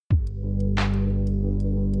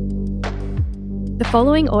The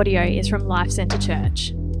following audio is from Life Centre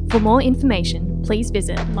Church. For more information, please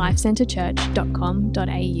visit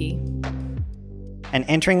lifecentrechurch.com.au. And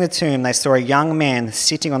entering the tomb, they saw a young man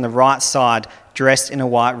sitting on the right side, dressed in a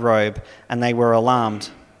white robe, and they were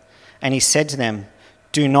alarmed. And he said to them,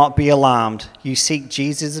 "Do not be alarmed. You seek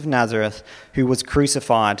Jesus of Nazareth, who was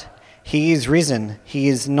crucified. He is risen. He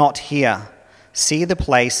is not here. See the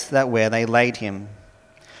place where they laid him.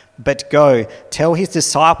 But go, tell his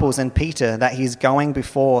disciples and Peter that he is going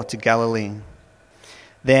before to Galilee.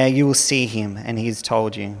 There you will see him, and he has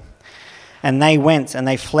told you." And they went, and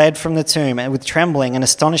they fled from the tomb with trembling and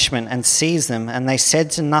astonishment, and seized them, and they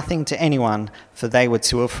said nothing to anyone, for they were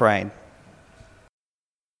too afraid.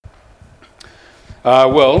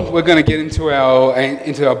 Well, we're going to get into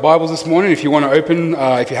our Bibles this morning. If you want to open,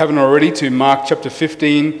 if you haven't already, to Mark chapter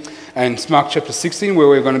 15 and Mark chapter 16, where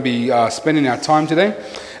we're going to be spending our time today.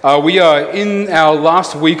 We are in our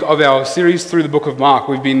last week of our series through the book of Mark.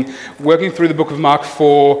 We've been working through the book of Mark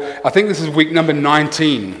for, I think this is week number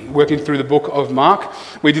 19, working through the book of Mark.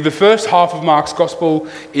 We did the first half of Mark's Gospel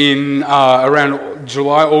in around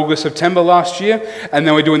July, August, September last year, and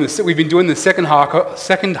then we've been doing the second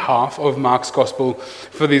half of Mark's Gospel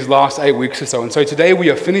for these last 8 weeks or so. And so today we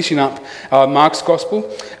are finishing up Mark's Gospel,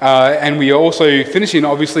 and we are also finishing,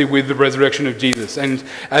 obviously, with the resurrection of Jesus. And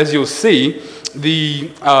as you'll see, the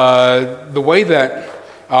way that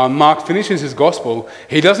Mark finishes his gospel,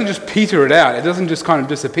 he doesn't just peter it out. It doesn't just kind of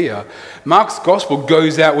disappear. Mark's gospel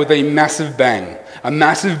goes out with a massive bang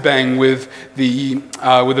with the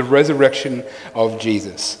resurrection of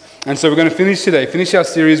Jesus. And so we're going to finish our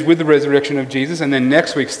series with the resurrection of Jesus, and then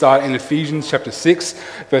next week start in Ephesians chapter 6,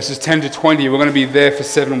 verses 10 to 20. We're going to be there for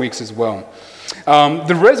 7 weeks as well.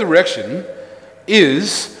 The resurrection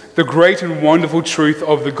is the great and wonderful truth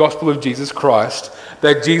of the gospel of Jesus Christ,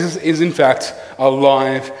 that Jesus is in fact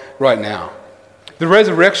alive right now. The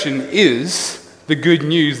resurrection is the good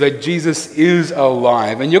news that Jesus is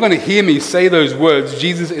alive. And you're going to hear me say those words,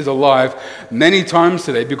 Jesus is alive, many times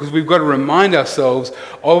today, because we've got to remind ourselves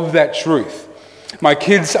of that truth. My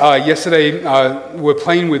kids yesterday were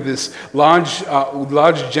playing with this large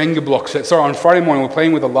Jenga block set. Sorry, on Friday morning we're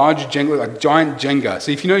playing with a giant Jenga.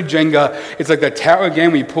 So if you know Jenga, it's like that tower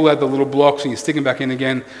game where you pull out the little blocks and you stick them back in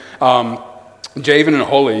again. Javen and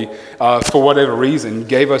Holly, for whatever reason,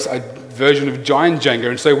 gave us a version of giant Jenga,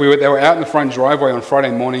 and so they were out in the front driveway on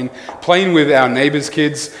Friday morning playing with our neighbours'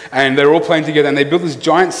 kids, and they were all playing together, and they built this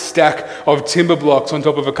giant stack of timber blocks on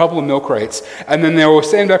top of a couple of milk crates, and then they were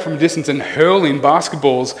standing back from a distance and hurling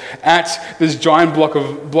basketballs at this giant block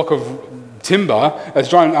of timber, this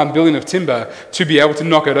giant building of timber, to be able to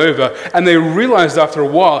knock it over. And they realized after a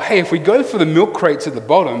while, hey, if we go for the milk crates at the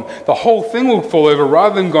bottom, the whole thing will fall over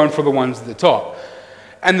rather than going for the ones at the top.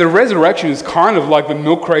 And the resurrection is kind of like the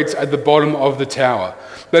milk crates at the bottom of the tower.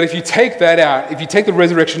 But if you take that out, if you take the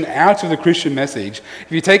resurrection out of the Christian message,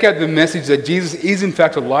 if you take out the message that Jesus is in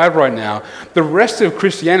fact alive right now, the rest of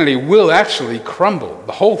Christianity will actually crumble.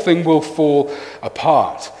 The whole thing will fall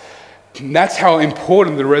apart. And that's how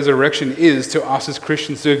important the resurrection is to us as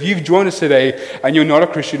Christians. So if you've joined us today and you're not a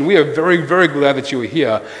Christian, we are very, very glad that you are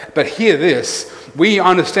here. But hear this, we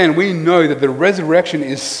understand, we know that the resurrection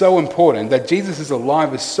is so important, that Jesus is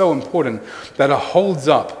alive is so important, that it holds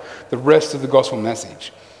up the rest of the gospel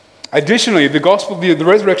message. Additionally, the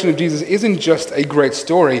resurrection of Jesus isn't just a great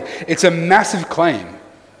story, it's a massive claim.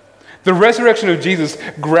 The resurrection of Jesus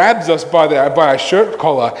grabs us by our shirt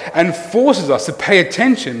collar and forces us to pay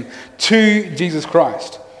attention to Jesus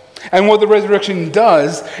Christ. And what the resurrection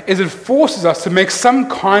does is it forces us to make some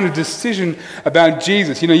kind of decision about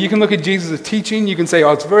Jesus. You know, you can look at Jesus' teaching, you can say,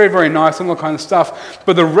 oh, it's very, very nice, and all that kind of stuff.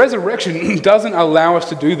 But the resurrection doesn't allow us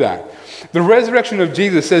to do that. The resurrection of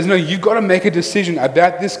Jesus says, no, you've got to make a decision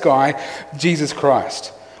about this guy, Jesus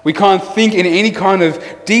Christ. We can't think in any kind of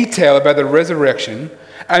detail about the resurrection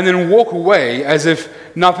and then walk away as if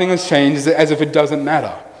nothing has changed, as if it doesn't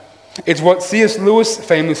matter. It's what C.S. Lewis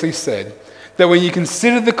famously said, that when you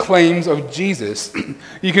consider the claims of Jesus,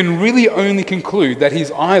 you can really only conclude that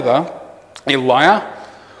he's either a liar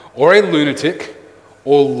or a lunatic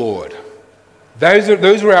or Lord. Those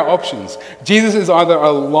are our options. Jesus is either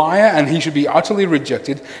a liar and he should be utterly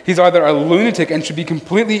rejected, he's either a lunatic and should be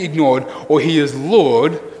completely ignored, or he is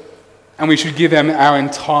Lord and we should give him our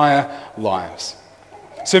entire lives.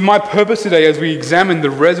 So my purpose today, as we examine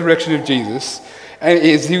the resurrection of Jesus,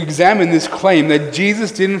 is to examine this claim that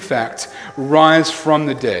Jesus did in fact rise from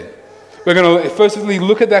the dead. We're going to firstly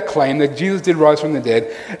look at that claim that Jesus did rise from the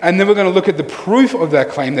dead, and then we're going to look at the proof of that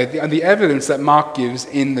claim, and the evidence that Mark gives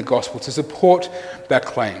in the gospel to support that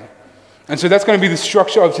claim. And so that's going to be the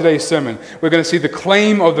structure of today's sermon. We're going to see the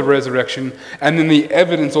claim of the resurrection and then the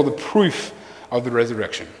evidence or the proof of the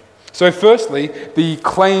resurrection. So firstly, the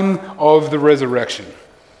claim of the resurrection.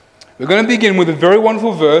 We're going to begin with a very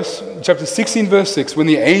wonderful verse, chapter 16, verse 6, when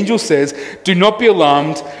the angel says, "Do not be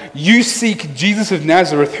alarmed. You seek Jesus of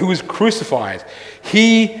Nazareth, who was crucified.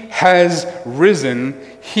 He has risen.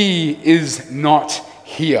 He is not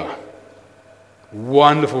here."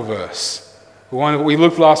 Wonderful verse. We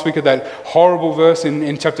looked last week at that horrible verse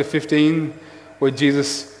in chapter 15 where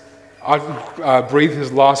Jesus breathed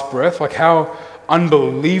his last breath. Like, how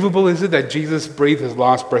unbelievable is it that Jesus breathed his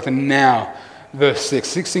last breath? And now, verse 6,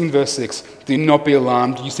 16 verse 6, "Do not be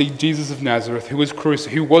alarmed. You see Jesus of Nazareth, who was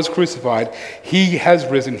crucified. He has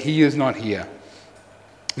risen. He is not here."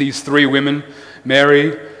 These three women,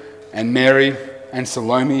 Mary and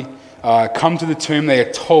Salome, come to the tomb. They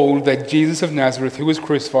are told that Jesus of Nazareth, who was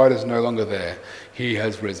crucified, is no longer there. He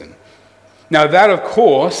has risen. Now that, of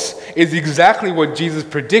course, is exactly what Jesus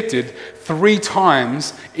predicted 3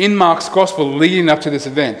 times in Mark's gospel leading up to this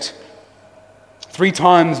event. 3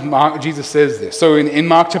 times Jesus says this. So in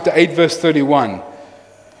Mark chapter 8, verse 31,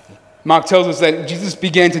 Mark tells us that Jesus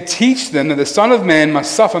began to teach them that the Son of Man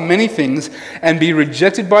must suffer many things and be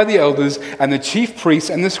rejected by the elders and the chief priests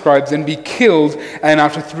and the scribes and be killed and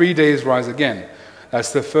after 3 days rise again.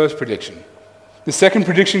 That's the first prediction. The second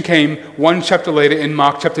prediction came 1 chapter later in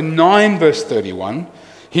Mark chapter 9, verse 31.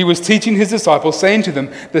 He was teaching his disciples, saying to them,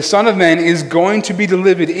 "The Son of Man is going to be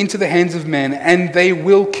delivered into the hands of men, and they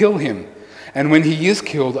will kill him. And when he is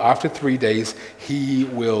killed, after 3 days, he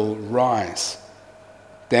will rise."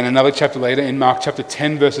 Then another chapter later, in Mark chapter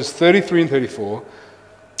 10, verses 33 and 34,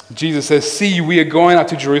 Jesus says, "See, we are going up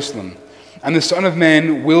to Jerusalem, and the Son of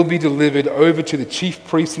Man will be delivered over to the chief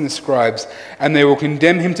priests and the scribes, and they will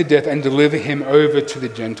condemn him to death and deliver him over to the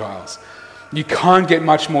Gentiles." You can't get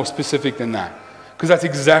much more specific than that, because that's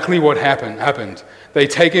exactly what happened. They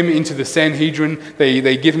take him into the Sanhedrin,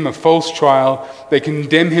 they give him a false trial, they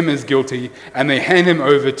condemn him as guilty, and they hand him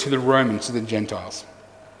over to the Romans, to the Gentiles.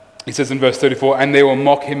 He says in verse 34, "And they will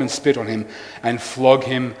mock him and spit on him and flog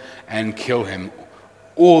him and kill him."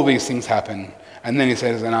 All these things happen. And then he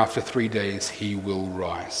says, "And after 3 days he will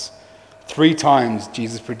rise." 3 times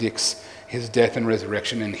Jesus predicts his death and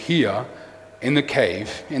resurrection. And here, in the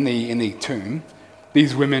cave, in the tomb,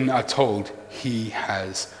 these women are told he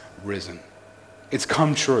has risen. It's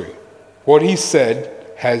come true. What he said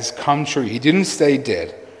has come true. He didn't stay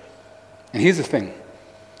dead. And here's the thing.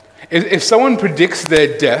 If someone predicts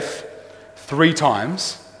their death 3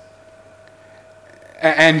 times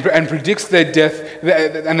and predicts their death,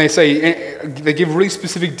 and they give really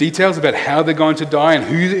specific details about how they're going to die and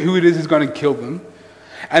who it is who's going to kill them,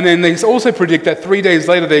 and then they also predict that 3 days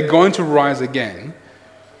later they're going to rise again,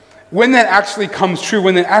 when that actually comes true,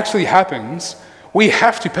 when that actually happens, we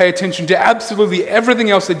have to pay attention to absolutely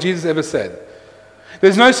everything else that Jesus ever said.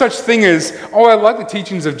 There's no such thing as, "Oh, I like the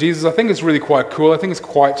teachings of Jesus. I think it's really quite cool. I think it's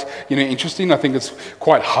quite, interesting. I think it's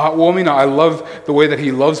quite heartwarming. I love the way that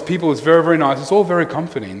he loves people. It's very, very nice. It's all very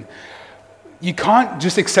comforting." You can't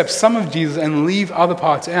just accept some of Jesus and leave other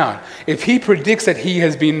parts out. If he predicts that he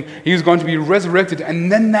is going to be resurrected,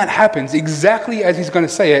 and then that happens exactly as he's going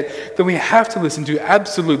to say it, then we have to listen to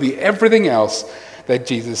absolutely everything else that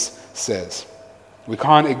Jesus says. We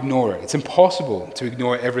can't ignore it. It's impossible to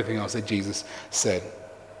ignore everything else that Jesus said.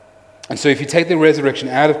 And so if you take the resurrection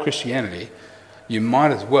out of Christianity, you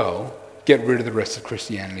might as well get rid of the rest of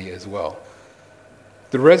Christianity as well.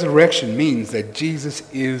 The resurrection means that Jesus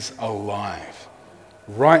is alive.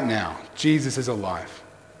 Right now, Jesus is alive.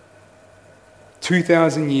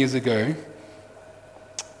 2,000 years ago,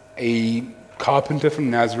 a carpenter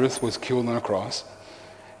from Nazareth was killed on a cross,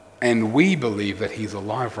 and we believe that he's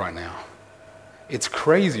alive right now. It's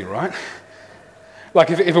crazy, right? Like,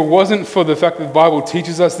 if it wasn't for the fact that the Bible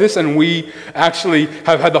teaches us this, and we actually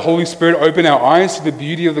have had the Holy Spirit open our eyes to the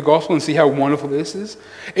beauty of the gospel and see how wonderful this is,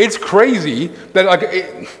 it's crazy that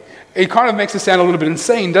it kind of makes us sound a little bit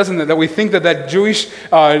insane, doesn't it? That we think that Jewish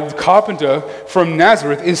carpenter from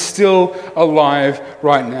Nazareth is still alive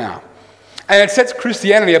right now. And it sets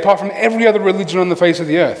Christianity apart from every other religion on the face of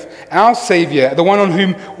the earth. Our Savior, the one on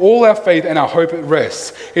whom all our faith and our hope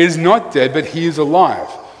rests, is not dead, but he is alive.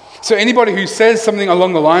 So anybody who says something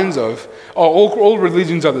along the lines of, "Oh, all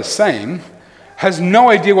religions are the same," has no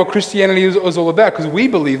idea what Christianity is all about, because we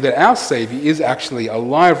believe that our Savior is actually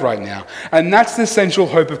alive right now. And that's the central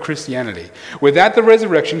hope of Christianity. Without the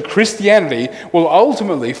resurrection, Christianity will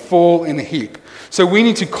ultimately fall in a heap. So we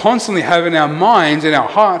need to constantly have in our minds and our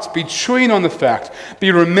hearts, be chewing on the fact,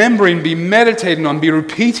 be remembering, be meditating on, be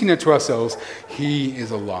repeating it to ourselves, he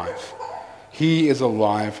is alive. He is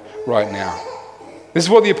alive right now. This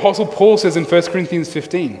is what the Apostle Paul says in 1 Corinthians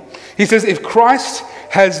 15. He says, if Christ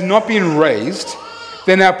has not been raised,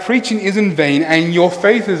 then our preaching is in vain and your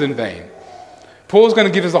faith is in vain. Paul's going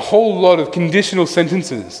to give us a whole lot of conditional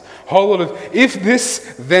sentences, a whole lot of if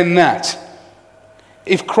this, then that.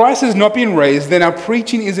 If Christ has not been raised, then our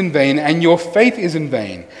preaching is in vain and your faith is in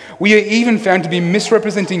vain. We are even found to be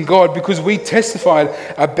misrepresenting God because we testified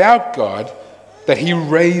about God that he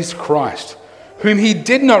raised Christ, whom he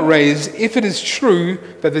did not raise, if it is true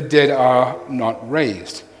that the dead are not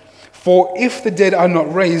raised. For if the dead are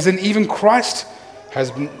not raised, then not even Christ has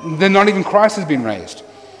been raised.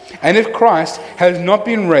 And if Christ has not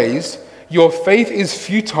been raised, your faith is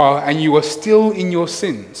futile and you are still in your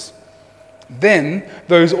sins. Then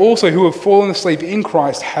those also who have fallen asleep in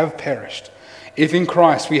Christ have perished. If in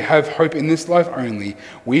Christ we have hope in this life only,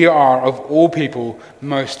 we are of all people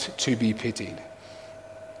most to be pitied.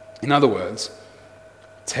 In other words,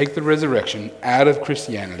 take the resurrection out of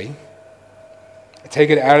Christianity, take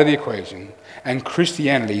it out of the equation, and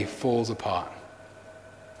Christianity falls apart.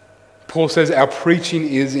 Paul says our preaching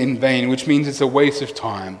is in vain, which means it's a waste of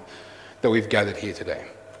time that we've gathered here today.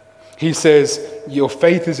 He says your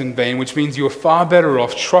faith is in vain, which means you're far better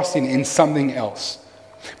off trusting in something else.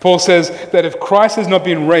 Paul says that if Christ has not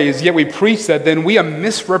been raised, yet we preach that, then we are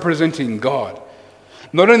misrepresenting God.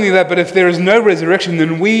 Not only that, but if there is no resurrection,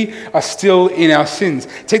 then we are still in our sins.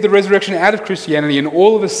 Take the resurrection out of Christianity, and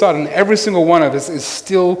all of a sudden, every single one of us is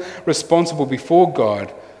still responsible before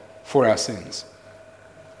God for our sins.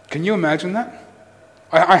 Can you imagine that?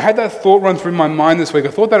 I had that thought run through my mind this week,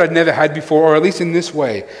 a thought that I'd never had before, or at least in this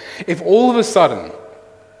way. If all of a sudden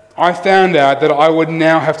I found out that I would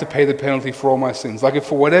now have to pay the penalty for all my sins, like if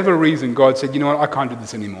for whatever reason God said, you know what, I can't do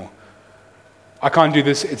this anymore. I can't do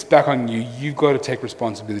this, it's back on you. You've got to take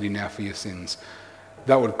responsibility now for your sins.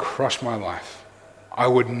 That would crush my life. I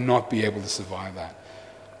would not be able to survive that.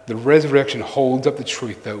 The resurrection holds up the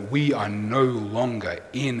truth that we are no longer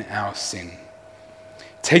in our sin.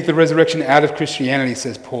 Take the resurrection out of Christianity,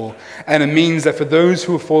 says Paul, and it means that for those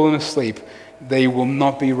who have fallen asleep, they will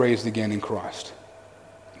not be raised again in Christ.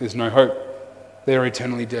 There's no hope. They are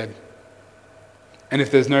eternally dead. And if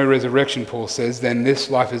there's no resurrection, Paul says, then this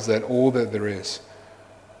life is that all that there is.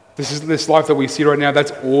 This life that we see right now,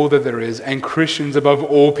 that's all that there is. And Christians, above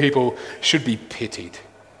all people, should be pitied.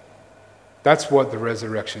 That's what the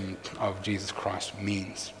resurrection of Jesus Christ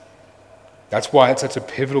means. That's why it's such a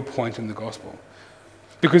pivotal point in the gospel.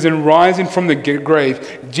 Because in rising from the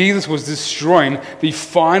grave, Jesus was destroying the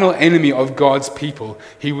final enemy of God's people.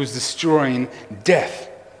 He was destroying death.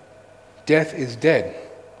 Death is dead,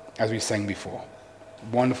 as we sang before.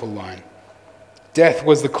 Wonderful line. Death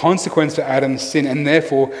was the consequence to Adam's sin, and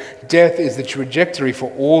therefore death is the trajectory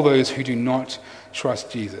for all those who do not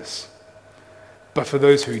trust Jesus. But for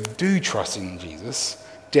those who do trust in Jesus,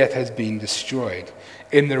 death has been destroyed.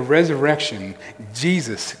 In the resurrection,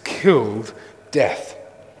 Jesus killed death.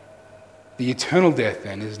 The eternal death,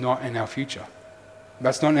 then, is not in our future.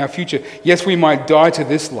 That's not in our future. Yes, we might die to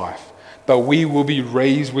this life, but we will be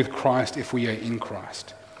raised with Christ if we are in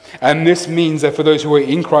Christ. And this means that for those who are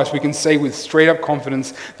in Christ, we can say with straight up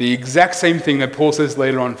confidence the exact same thing that Paul says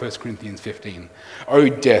later on in 1 Corinthians 15. O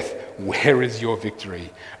death, where is your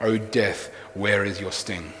victory? O death, where is your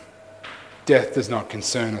sting? Death does not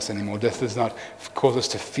concern us anymore. Death does not cause us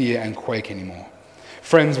to fear and quake anymore.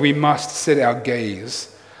 Friends, we must set our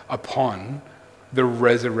gaze upon the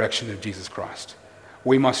resurrection of Jesus Christ.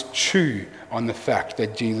 We must chew on the fact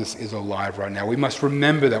that Jesus is alive right now. We must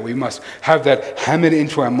remember that. We must have that hammered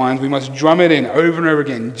into our minds. We must drum it in over and over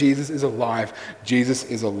again. Jesus is alive. Jesus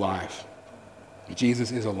is alive.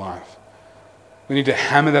 Jesus is alive. We need to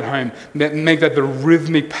hammer that home, make that the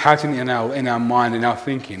rhythmic pattern in our mind, in our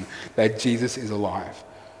thinking, that Jesus is alive.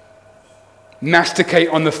 Masticate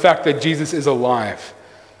on the fact that Jesus is alive.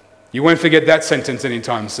 You won't forget that sentence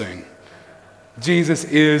anytime soon. Jesus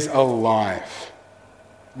is alive.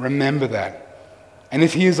 Remember that. And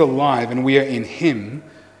if he is alive and we are in him,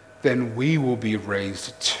 then we will be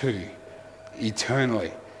raised too,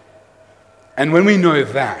 eternally. And when we know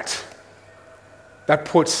that, that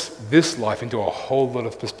puts this life into a whole lot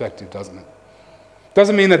of perspective, doesn't it?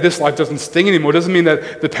 Doesn't mean that this life doesn't sting anymore. Doesn't mean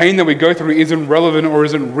that the pain that we go through isn't relevant or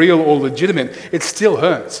isn't real or legitimate. It still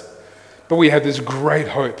hurts. But we have this great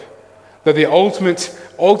hope that the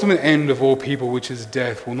ultimate end of all people, which is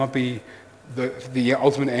death, will not be the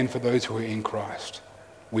ultimate end for those who are in Christ.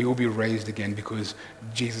 We will be raised again because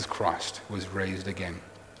Jesus Christ was raised again.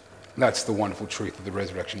 That's the wonderful truth of the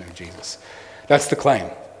resurrection of Jesus. That's the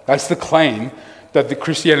claim. That's the claim that the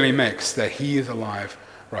Christianity makes, that he is alive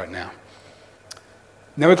right now.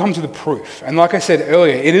 Now we come to the proof. And like I said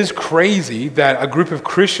earlier, it is crazy that a group of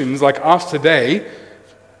Christians like us today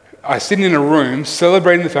are sitting in a room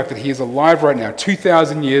celebrating the fact that he is alive right now,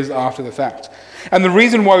 2,000 years after the fact. And the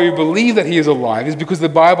reason why we believe that he is alive is because the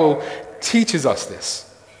Bible teaches us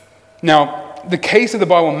this. Now, the case that the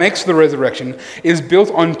Bible makes for the resurrection is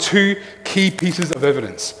built on two key pieces of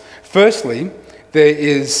evidence. Firstly, there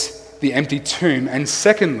is the empty tomb, and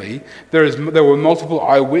secondly, there were multiple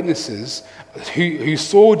eyewitnesses who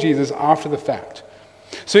saw Jesus after the fact.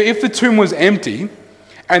 So if the tomb was empty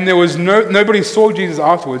and there was nobody saw Jesus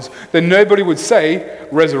afterwards, then nobody would say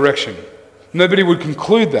resurrection. Nobody would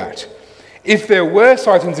conclude that. If there were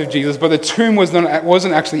sightings of Jesus, but the tomb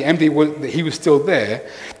wasn't actually empty, he was still there,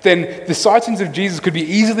 then the sightings of Jesus could be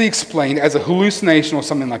easily explained as a hallucination or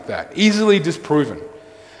something like that, easily disproven.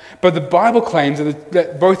 But the Bible claims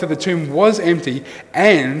that both the tomb was empty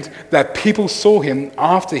and that people saw him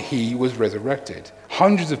after he was resurrected.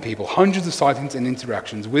 Hundreds of people, hundreds of sightings and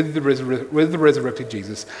interactions with the resurrected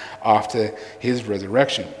Jesus after his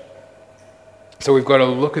resurrection. So we've got to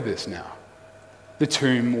look at this now. The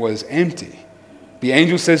tomb was empty. The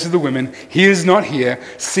angel says to the women, "He is not here.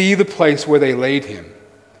 See the place where they laid him."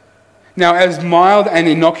 Now, as mild and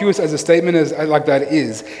innocuous as a statement like that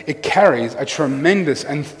is, it carries a tremendous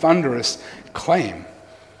and thunderous claim.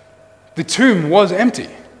 The tomb was empty.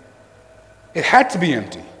 It had to be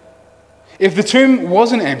empty. If the tomb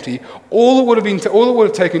wasn't empty, all it would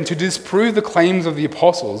have taken to disprove the claims of the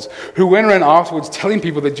apostles who went around afterwards telling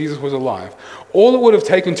people that Jesus was alive, all it would have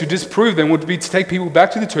taken to disprove them would be to take people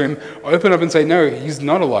back to the tomb, open up and say, "No, he's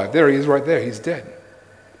not alive. There he is right there. He's dead."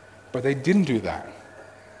 But they didn't do that.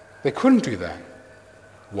 They couldn't do that.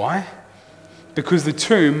 Why? Because the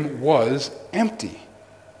tomb was empty.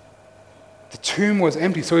 The tomb was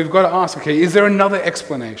empty. So we've got to ask, okay, is there another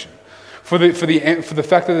explanation for the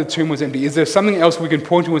fact that the tomb was empty? Is there something else we can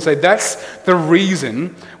point to and say that's the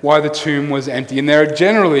reason why the tomb was empty? And there are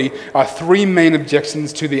generally three main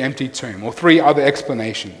objections to the empty tomb, or three other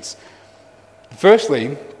explanations.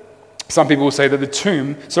 Firstly, some people will say that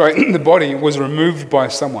the body was removed by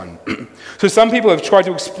someone. So some people have tried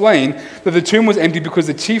to explain that the tomb was empty because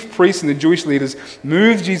the chief priests and the Jewish leaders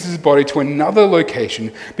moved Jesus' body to another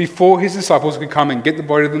location before his disciples could come and get the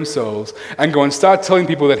body themselves and go and start telling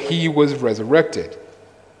people that he was resurrected.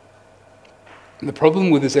 And the problem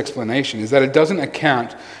with this explanation is that it doesn't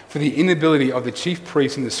account for the inability of the chief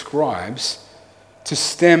priests and the scribes to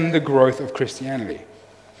stem the growth of Christianity.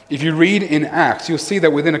 If you read in Acts, you'll see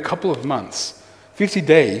that within a couple of months, 50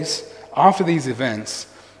 days after these events,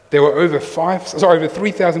 there were over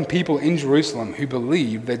 3,000 people in Jerusalem who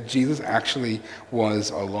believed that Jesus actually was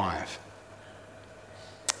alive.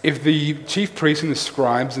 If the chief priests and the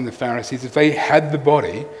scribes and the Pharisees, if they had the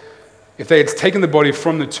body, if they had taken the body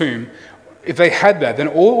from the tomb, if they had that, then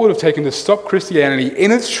all it would have taken to stop Christianity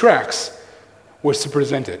in its tracks was to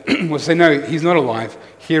present it, was to say, "No, he's not alive.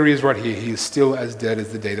 Here he is right here. He is still as dead as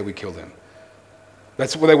the day that we killed him."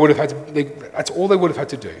 That's what they would have had to. That's all they would have had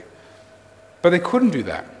to do. But they couldn't do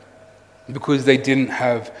that because they didn't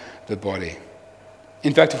have the body.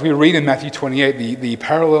 In fact, if we read in Matthew 28, the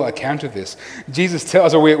parallel account of this, Jesus tells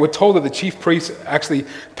us, or we're told that the chief priests actually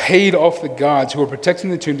paid off the guards who were protecting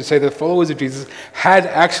the tomb to say that the followers of Jesus had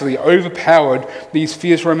actually overpowered these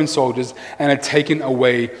fierce Roman soldiers and had taken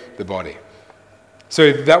away the body.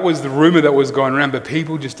 So that was the rumor that was going around, but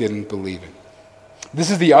people just didn't believe it. This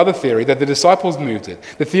is the other theory, that the disciples moved it.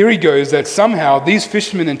 The theory goes that somehow these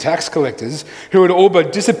fishermen and tax collectors, who had all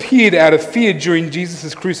but disappeared out of fear during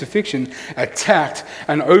Jesus' crucifixion, attacked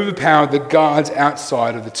and overpowered the guards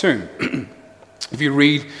outside of the tomb. If you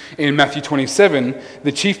read in Matthew 27,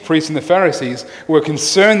 the chief priests and the Pharisees were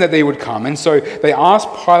concerned that they would come, and so they asked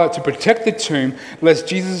Pilate to protect the tomb lest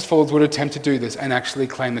Jesus' followers would attempt to do this and actually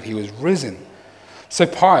claim that he was risen. So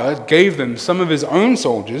Pilate gave them some of his own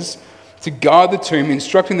soldiers to guard the tomb,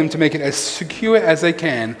 instructing them to make it as secure as they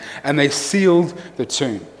can, and they sealed the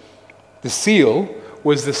tomb. The seal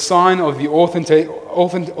was the sign of the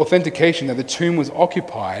authentication that the tomb was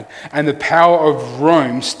occupied, and the power of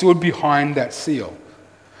Rome stood behind that seal.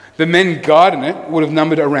 The men guarding it would have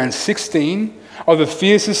numbered around 16 of the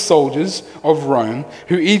fiercest soldiers of Rome,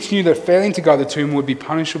 who each knew that failing to guard the tomb would be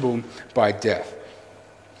punishable by death.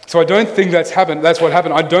 So I don't think that's what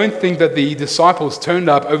happened. I don't think that the disciples turned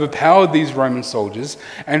up, overpowered these Roman soldiers,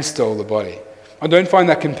 and stole the body. I don't find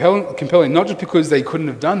that compelling, not just because they couldn't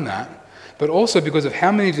have done that, but also because of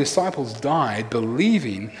how many disciples died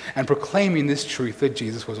believing and proclaiming this truth that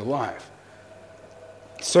Jesus was alive.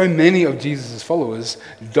 So many of Jesus' followers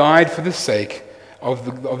died for the sake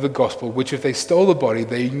of the gospel, which if they stole the body,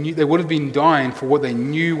 they would have been dying for what they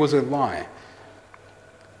knew was a lie.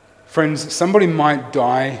 Friends, somebody might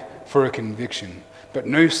die for a conviction, but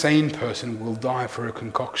no sane person will die for a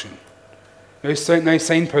concoction. No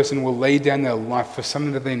sane person will lay down their life for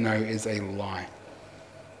something that they know is a lie.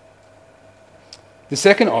 The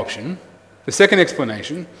second option, the second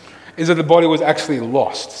explanation, is that the body was actually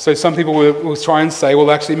lost. So some people will try and say, well,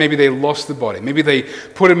 actually, maybe they lost the body. Maybe they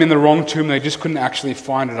put him in the wrong tomb and they just couldn't actually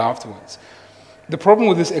find it afterwards. The problem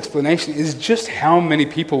with this explanation is just how many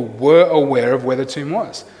people were aware of where the tomb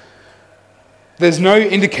was. There's no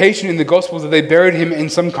indication in the Gospels that they buried him in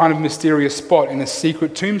some kind of mysterious spot in a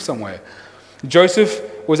secret tomb somewhere. Joseph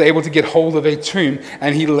was able to get hold of a tomb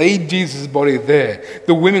and he laid Jesus' body there.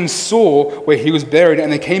 The women saw where he was buried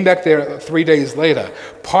and they came back there 3 days later.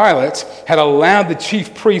 Pilate had allowed the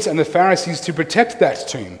chief priests and the Pharisees to protect that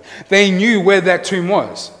tomb. They knew where that tomb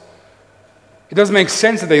was. It doesn't make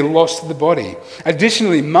sense that they lost the body.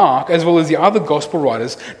 Additionally, Mark, as well as the other gospel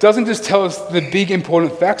writers, doesn't just tell us the big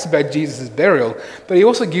important facts about Jesus' burial, but he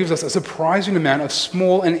also gives us a surprising amount of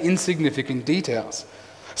small and insignificant details.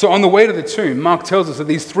 So on the way to the tomb, Mark tells us that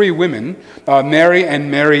these three women, Mary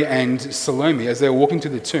and Salome, as they were walking to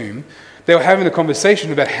the tomb, they were having a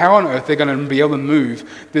conversation about how on earth they're going to be able to move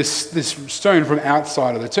this stone from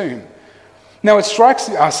outside of the tomb. Now, it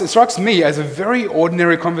strikes me as a very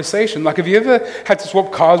ordinary conversation. Like, have you ever had to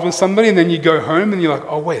swap cars with somebody and then you go home and you're like,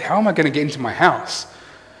 oh, wait, how am I going to get into my house?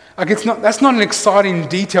 Like, that's not an exciting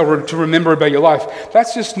detail to remember about your life.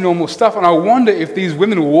 That's just normal stuff. And I wonder if these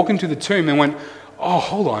women were walking to the tomb and went, oh,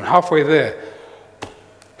 hold on, halfway there.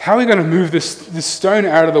 How are we going to move this stone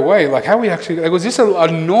out of the way? Like, how are we actually... It was just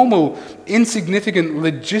a normal, insignificant,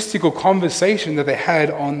 logistical conversation that they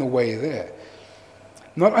had on the way there.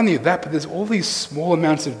 Not only that, but there's all these small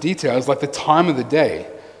amounts of details, like the time of the day,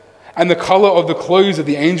 and the color of the clothes that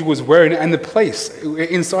the angel was wearing, and the place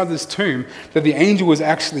inside this tomb that the angel was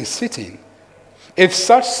actually sitting. If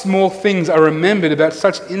such small things are remembered about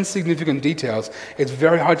such insignificant details, it's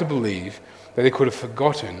very hard to believe that they could have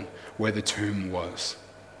forgotten where the tomb was.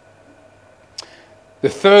 The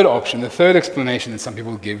third option, the third explanation that some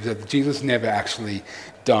people give, is that Jesus never actually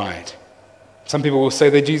died. Some people will say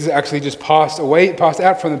that Jesus actually just passed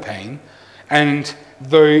out from the pain, and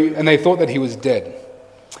they thought that he was dead.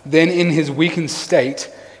 Then in his weakened state,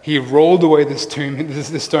 he rolled away this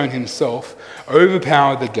stone himself,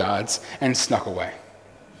 overpowered the guards, and snuck away.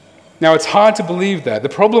 Now, it's hard to believe that. The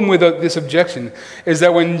problem with this objection is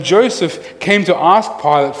that when Joseph came to ask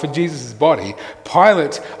Pilate for Jesus' body,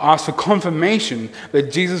 Pilate asked for confirmation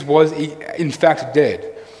that Jesus was in fact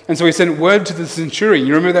dead. And so he sent word to the centurion.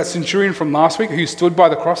 You remember that centurion from last week who stood by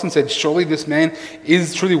the cross and said, surely this man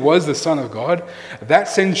truly was the Son of God? That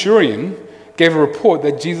centurion gave a report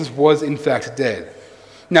that Jesus was in fact dead.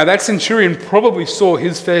 Now, that centurion probably saw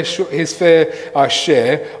his fair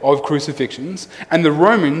share of crucifixions, and the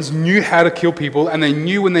Romans knew how to kill people, and they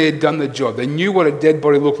knew when they had done the job. They knew what a dead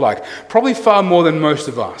body looked like, probably far more than most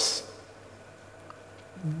of us.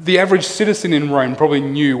 The average citizen in Rome probably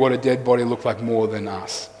knew what a dead body looked like more than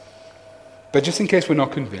us. But just in case we're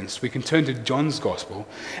not convinced, we can turn to John's Gospel,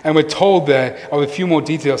 and we're told there of a few more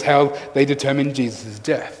details how they determined Jesus'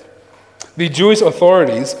 death. The Jewish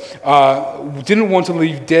authorities didn't want to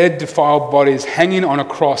leave dead, defiled bodies hanging on a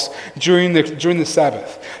cross during the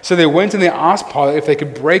Sabbath. So they went and they asked Pilate if they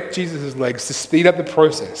could break Jesus' legs to speed up the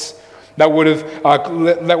process. That would have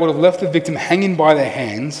left the victim hanging by their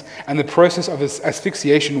hands, and the process of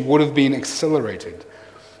asphyxiation would have been accelerated.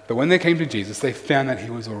 But when they came to Jesus, they found that he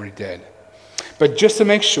was already dead. But just to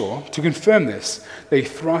make sure, to confirm this, they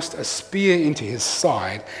thrust a spear into his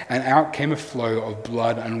side, and out came a flow of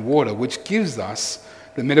blood and water, which gives us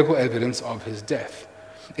the medical evidence of his death.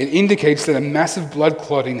 It indicates that a massive blood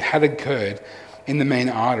clotting had occurred in the main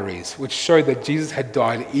arteries, which showed that Jesus had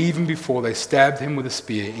died even before they stabbed him with a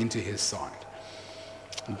spear into his side.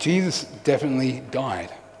 Jesus definitely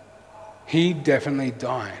died. He definitely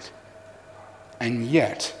died. And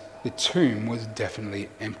yet, the tomb was definitely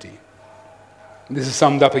empty. This is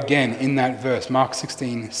summed up again in that verse, Mark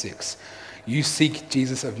 16:6. You seek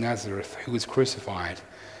Jesus of Nazareth, who was crucified.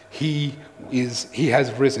 He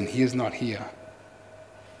has risen. He is not here.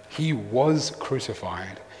 He was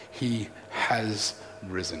crucified. He has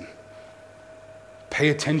risen. Pay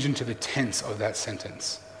attention to the tense of that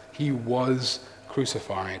sentence. He was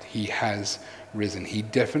crucified. He has risen. He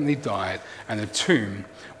definitely died, and the tomb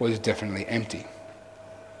was definitely empty.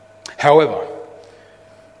 However,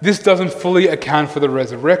 this doesn't fully account for the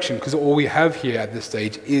resurrection, because all we have here at this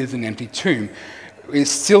stage is an empty tomb. It's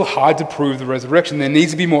still hard to prove the resurrection. There needs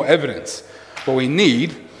to be more evidence. What we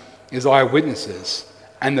need is eyewitnesses,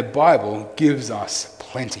 and the Bible gives us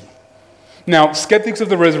plenty. Now, skeptics of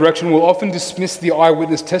the resurrection will often dismiss the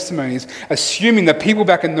eyewitness testimonies, assuming that people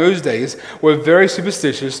back in those days were very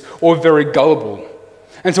superstitious or very gullible.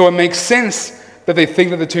 And so it makes sense that they think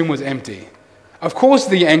that the tomb was empty. Of course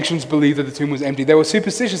the ancients believed that the tomb was empty. They were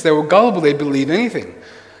superstitious, they were gullible, they'd believe anything.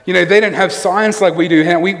 They don't have science like we do.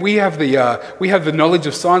 We have the knowledge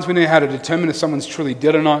of science. We know how to determine if someone's truly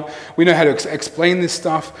dead or not. We know how to explain this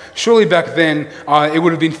stuff. Surely back then, it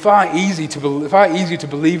would have been far easier to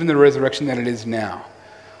believe in the resurrection than it is now.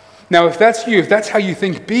 Now, if that's you, if that's how you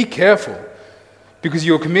think, be careful, because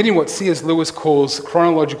you're committing what C.S. Lewis calls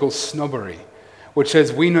chronological snobbery, which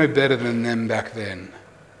says we know better than them back then.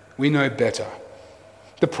 We know better.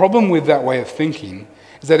 The problem with that way of thinking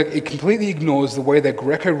is that it completely ignores the way that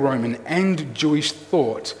Greco-Roman and Jewish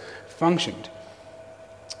thought functioned.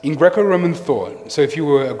 In Greco-Roman thought, so if you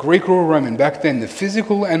were a Greek or a Roman back then, the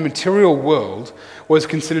physical and material world was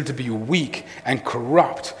considered to be weak and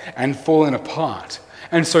corrupt and falling apart.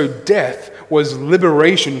 And so death was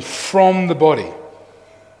liberation from the body.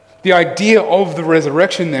 The idea of the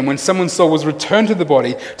resurrection then, when someone's soul was returned to the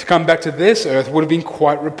body to come back to this earth, would have been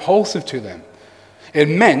quite repulsive to them. It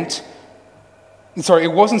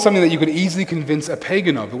wasn't something that you could easily convince a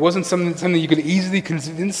pagan of. It wasn't something you could easily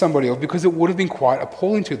convince somebody of, because it would have been quite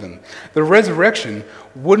appalling to them. The resurrection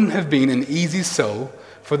wouldn't have been an easy sell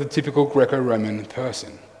for the typical Greco-Roman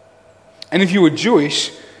person. And if you were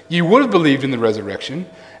Jewish, you would have believed in the resurrection.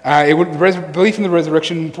 Belief in the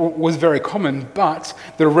resurrection was very common, but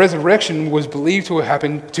the resurrection was believed to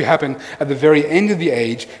happen at the very end of the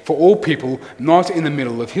age for all people, not in the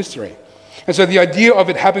middle of history. And so the idea of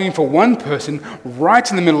it happening for one person right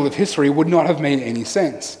in the middle of history would not have made any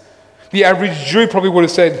sense. The average Jew probably would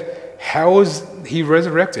have said, how is he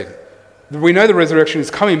resurrected? We know the resurrection is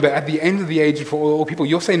coming, but at the end of the age for all people,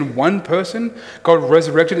 you're saying one person got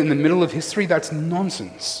resurrected in the middle of history? That's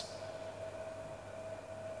nonsense.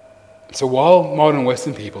 So while modern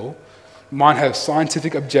Western people might have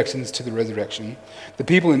scientific objections to the resurrection, the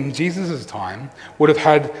people in Jesus' time would have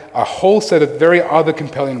had a whole set of very other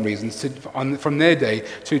compelling reasons from their day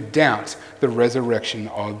to doubt the resurrection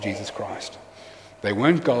of Jesus Christ. They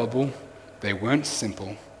weren't gullible, they weren't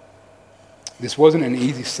simple. This wasn't an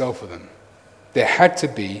easy sell for them. There had to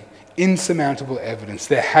be insurmountable evidence,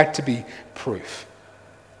 there had to be proof.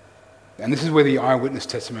 And this is where the eyewitness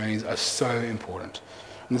testimonies are so important.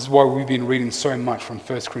 And this is why we've been reading so much from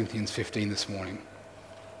 1 Corinthians 15 this morning.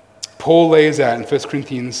 Paul lays out in 1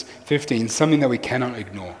 Corinthians 15 something that we cannot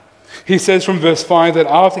ignore. He says from verse 5 that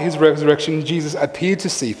after his resurrection, Jesus appeared to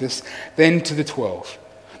Cephas, then to the 12.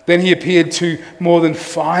 Then he appeared to more than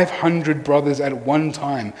 500 brothers at one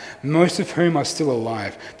time, most of whom are still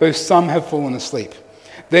alive, though some have fallen asleep.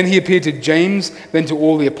 Then he appeared to James, then to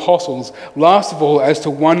all the apostles. Last of all, as to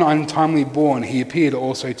one untimely born, he appeared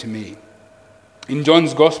also to me. In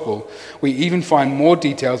John's Gospel, we even find more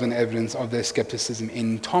details and evidence of their skepticism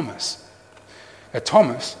in Thomas. Now,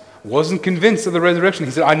 Thomas wasn't convinced of the resurrection.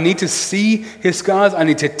 He said, I need to see his scars, I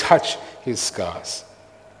need to touch his scars.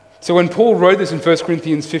 So when Paul wrote this in 1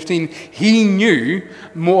 Corinthians 15, he knew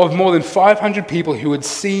more than 500 people who had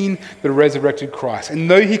seen the resurrected Christ.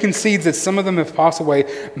 And though he concedes that some of them have passed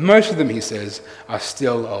away, most of them, he says, are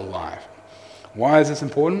still alive. Why is this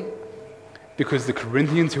important? Because the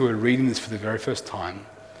Corinthians who are reading this for the very first time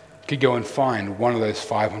could go and find one of those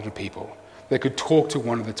 500 people. They could talk to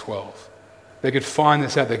one of the 12. They could find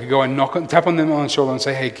this out. They could go and tap on them on the shoulder and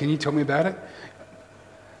say, hey, can you tell me about it?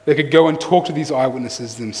 They could go and talk to these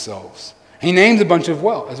eyewitnesses themselves. He names a bunch as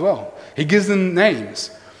well. He gives them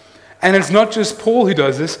names. And it's not just Paul who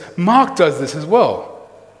does this. Mark does this as well.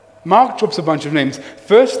 Mark drops a bunch of names.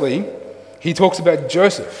 Firstly, he talks about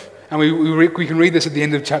Joseph. And we can read this at the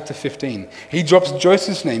end of chapter 15. He drops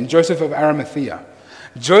Joseph's name, Joseph of Arimathea.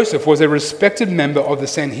 Joseph was a respected member of the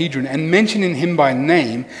Sanhedrin, and mentioning him by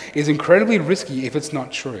name is incredibly risky if it's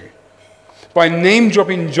not true. By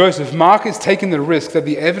name-dropping Joseph, Mark is taking the risk that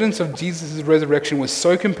the evidence of Jesus' resurrection was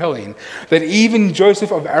so compelling that even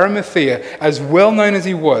Joseph of Arimathea, as well known as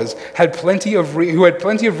he was, who had plenty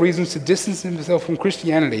of reasons to distance himself from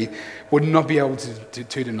Christianity, would not be able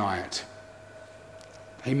to deny it.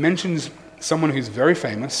 He mentions someone who's very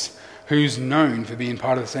famous, who's known for being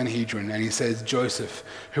part of the Sanhedrin, and he says Joseph,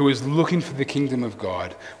 who was looking for the kingdom of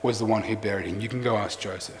God, was the one who buried him. You can go ask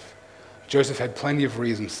Joseph. Joseph had plenty of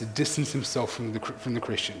reasons to distance himself from the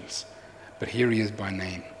Christians, but here he is by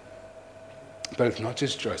name. But it's not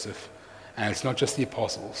just Joseph, and it's not just the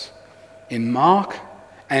apostles. In Mark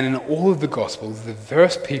and in all of the Gospels, the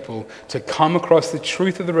first people to come across the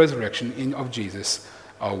truth of the resurrection of Jesus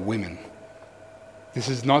are women. This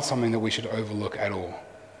is not something that we should overlook at all.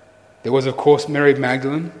 There was, of course, Mary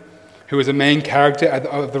Magdalene, who is a main character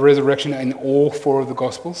of the resurrection in all 4 of the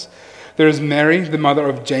Gospels. There is Mary, the mother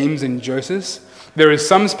of James and Joseph. There is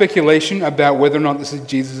some speculation about whether or not this is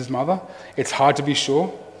Jesus' mother. It's hard to be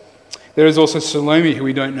sure. There is also Salome, who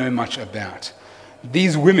we don't know much about.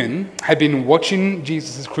 These women had been watching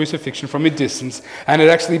Jesus' crucifixion from a distance and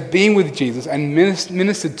had actually been with Jesus and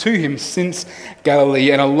ministered to him since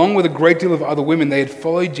Galilee, and along with a great deal of other women, they had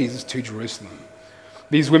followed Jesus to Jerusalem.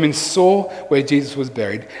 These women saw where Jesus was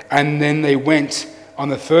buried, and then they went on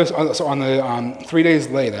 3 days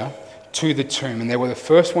later to the tomb, and they were the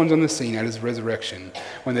first ones on the scene at his resurrection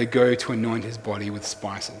when they go to anoint his body with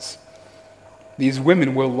spices. These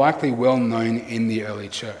women were likely well known in the early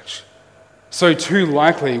church. So too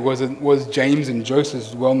likely was James and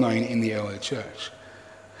Joseph well known in the early church.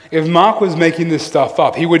 If Mark was making this stuff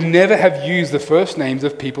up, he would never have used the first names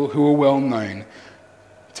of people who were well known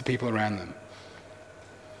to people around them.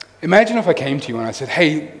 Imagine if I came to you and I said,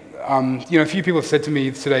 hey, a few people have said to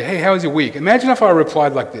me today, hey, how was your week? Imagine if I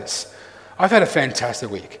replied like this: I've had a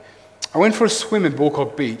fantastic week. I went for a swim at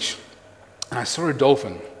Bulcock Beach and I saw a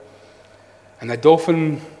dolphin. And that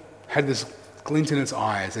dolphin had this glint in its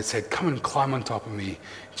eyes that said, come and climb on top of me,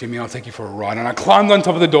 Jimmy, I'll take you for a ride. And I climbed on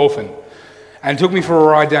top of the dolphin, and it took me for a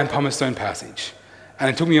ride down Palmerston Passage.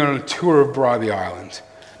 And it took me on a tour of Bribie Island,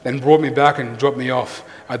 then brought me back and dropped me off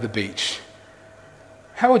at the beach.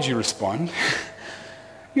 How would you respond?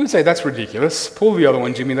 You would say, that's ridiculous. Pull the other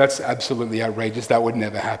one, Jimmy, that's absolutely outrageous. That would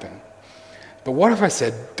never happen. But what if I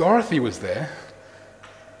said, Dorothy was there?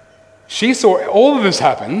 She saw all of this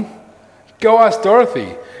happen. Go ask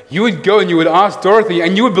Dorothy. You would go and you would ask Dorothy,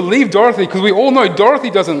 and you would believe Dorothy, because we all know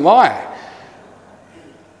Dorothy doesn't lie.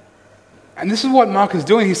 And this is what Mark is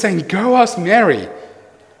doing. He's saying, go ask Mary.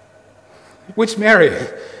 Which Mary?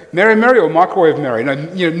 Mary or microwave Mary? No,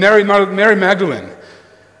 Mary Magdalene.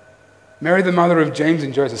 Mary, the mother of James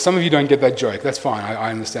and Joseph. Some of you don't get that joke. That's fine.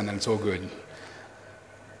 I understand that. It's all good.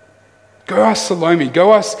 Go ask Salome.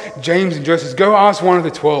 Go ask James and Joseph. Go ask one of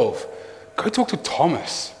the 12. Go talk to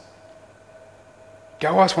Thomas.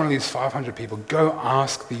 Go ask one of these 500 people. Go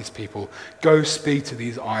ask these people. Go speak to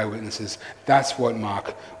these eyewitnesses. That's what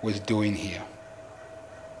Mark was doing here.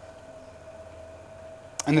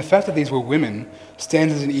 And the fact that these were women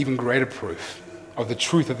stands as an even greater proof of the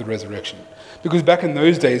truth of the resurrection. Because back in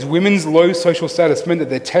those days, women's low social status meant that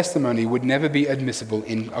their testimony would never be admissible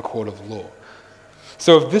in a court of law.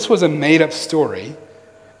 So if this was a made-up story,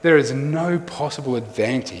 there is no possible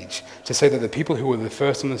advantage to say that the people who were the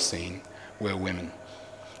first on the scene were women.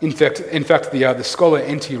 In fact, the scholar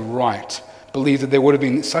N.T. Wright believes that there would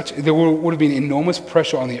have been enormous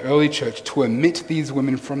pressure on the early church to omit these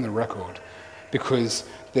women from the record, because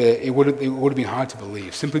it would have been hard to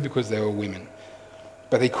believe, simply because they were women.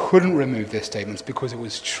 But they couldn't remove their statements because it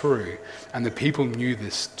was true, and the people knew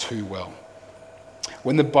this too well.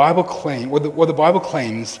 What the Bible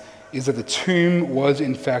claims is that the tomb was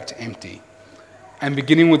in fact empty, and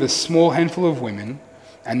beginning with a small handful of women,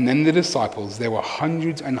 and then the disciples, there were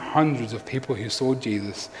hundreds and hundreds of people who saw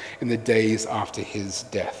Jesus in the days after his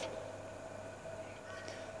death.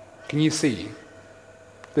 Can you see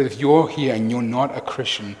that if you're here and you're not a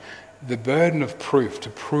Christian, the burden of proof to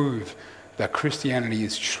prove that Christianity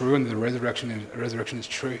is true and the resurrection is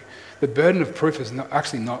true, the burden of proof is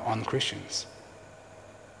actually not on Christians.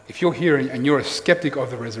 If you're here and you're a skeptic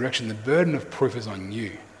of the resurrection, the burden of proof is on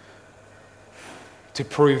you, to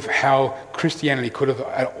prove how Christianity could have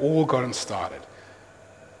at all gotten started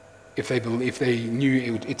if they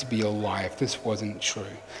knew it to be a lie, if this wasn't true.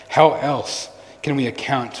 How else can we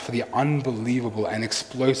account for the unbelievable and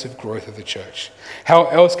explosive growth of the church? How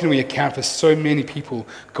else can we account for so many people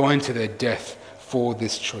going to their death for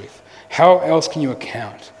this truth? How else can you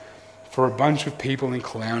account for a bunch of people in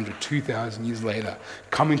Caloundra 2,000 years later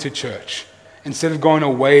coming to church instead of going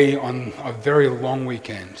away on a very long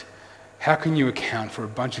weekend? How can you account for a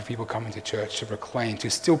bunch of people coming to church to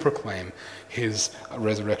still proclaim his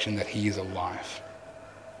resurrection, that he is alive?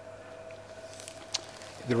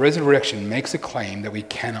 The resurrection makes a claim that we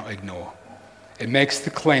cannot ignore. It makes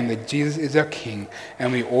the claim that Jesus is our King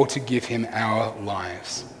and we ought to give him our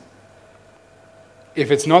lives.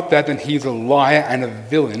 If it's not that, then he's a liar and a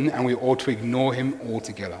villain and we ought to ignore him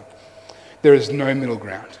altogether. There is no middle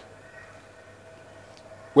ground.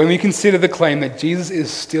 When we consider the claim that Jesus is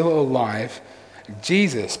still alive,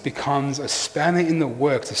 Jesus becomes a spanner in the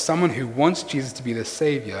works of someone who wants Jesus to be their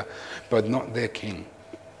Savior, but not their King.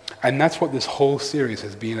 And that's what this whole series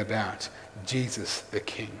has been about, Jesus the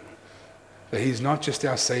King. That he's not just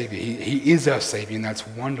our Savior, he is our Savior, and that's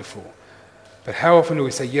wonderful. But how often do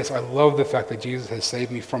we say, yes, I love the fact that Jesus has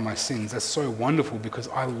saved me from my sins. That's so wonderful because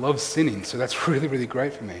I love sinning, so that's really, really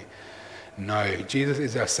great for me. No, Jesus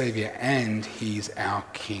is our Savior and he's our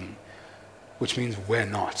King, which means we're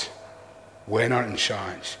not. We're not in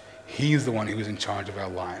charge. He's the one who is in charge of our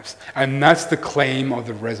lives. And that's the claim of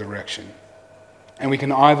the resurrection. And we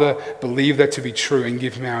can either believe that to be true and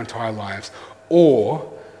give him our entire lives,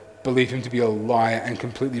 or believe him to be a liar and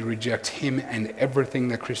completely reject him and everything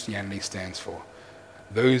that Christianity stands for.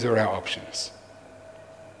 Those are our options.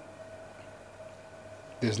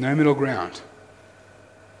 There's no middle ground.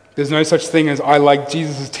 There's no such thing as I like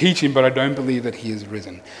Jesus' teaching, but I don't believe that he is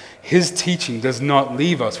risen. His teaching does not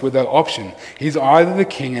leave us with that option. He's either the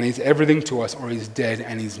King and he's everything to us, or he's dead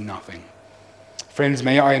and he's nothing. Friends,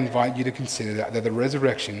 may I invite you to consider that the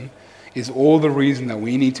resurrection is all the reason that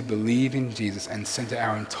we need to believe in Jesus and center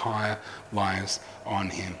our entire lives on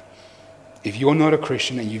him. If you're not a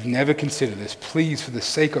Christian and you've never considered this, please, for the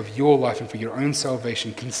sake of your life and for your own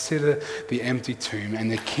salvation, consider the empty tomb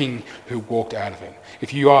and the King who walked out of it.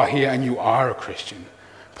 If you are here and you are a Christian,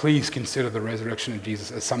 please consider the resurrection of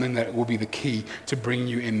Jesus as something that will be the key to bring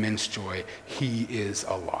you immense joy. He is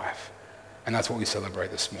alive. And that's what we celebrate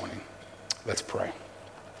this morning. Let's pray.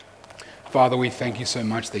 Father, we thank you so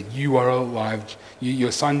much that you are alive.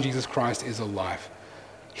 Your Son, Jesus Christ, is alive.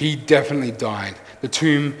 He definitely died. The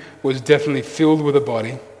tomb was definitely filled with a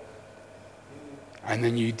body. And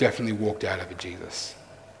then you definitely walked out of it, Jesus.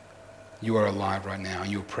 You are alive right now, and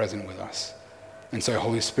you are present with us. And so,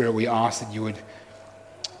 Holy Spirit, we ask that you would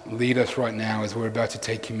lead us right now as we're about to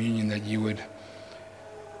take communion, that you would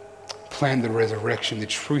plant the resurrection, the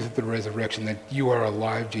truth of the resurrection, that you are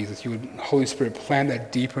alive, Jesus. You would, Holy Spirit, plant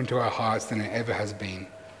that deeper into our hearts than it ever has been.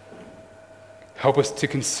 Help us to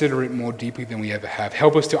consider it more deeply than we ever have.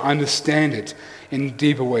 Help us to understand it in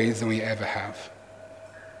deeper ways than we ever have.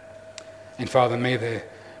 And Father, may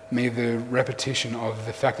the repetition of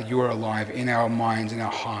the fact that you are alive in our minds, in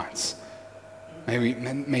our hearts,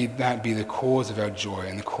 may that be the cause of our joy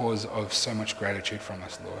and the cause of so much gratitude from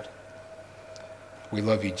us, Lord. We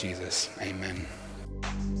love you, Jesus. Amen.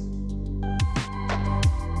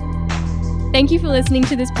 Thank you for listening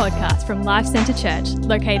to this podcast from Life Centre Church,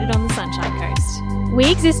 located on the Sunshine Coast. We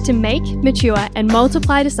exist to make, mature, and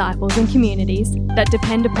multiply disciples and communities that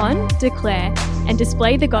depend upon, declare, and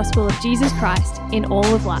display the gospel of Jesus Christ in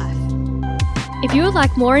all of life. If you would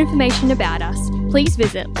like more information about us, please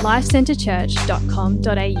visit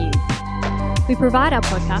lifecentrechurch.com.au. We provide our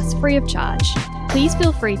podcasts free of charge. Please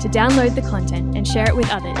feel free to download the content and share it with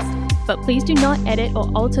others, but please do not edit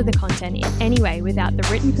or alter the content in any way without the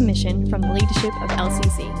written permission from the leadership of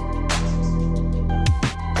LCC.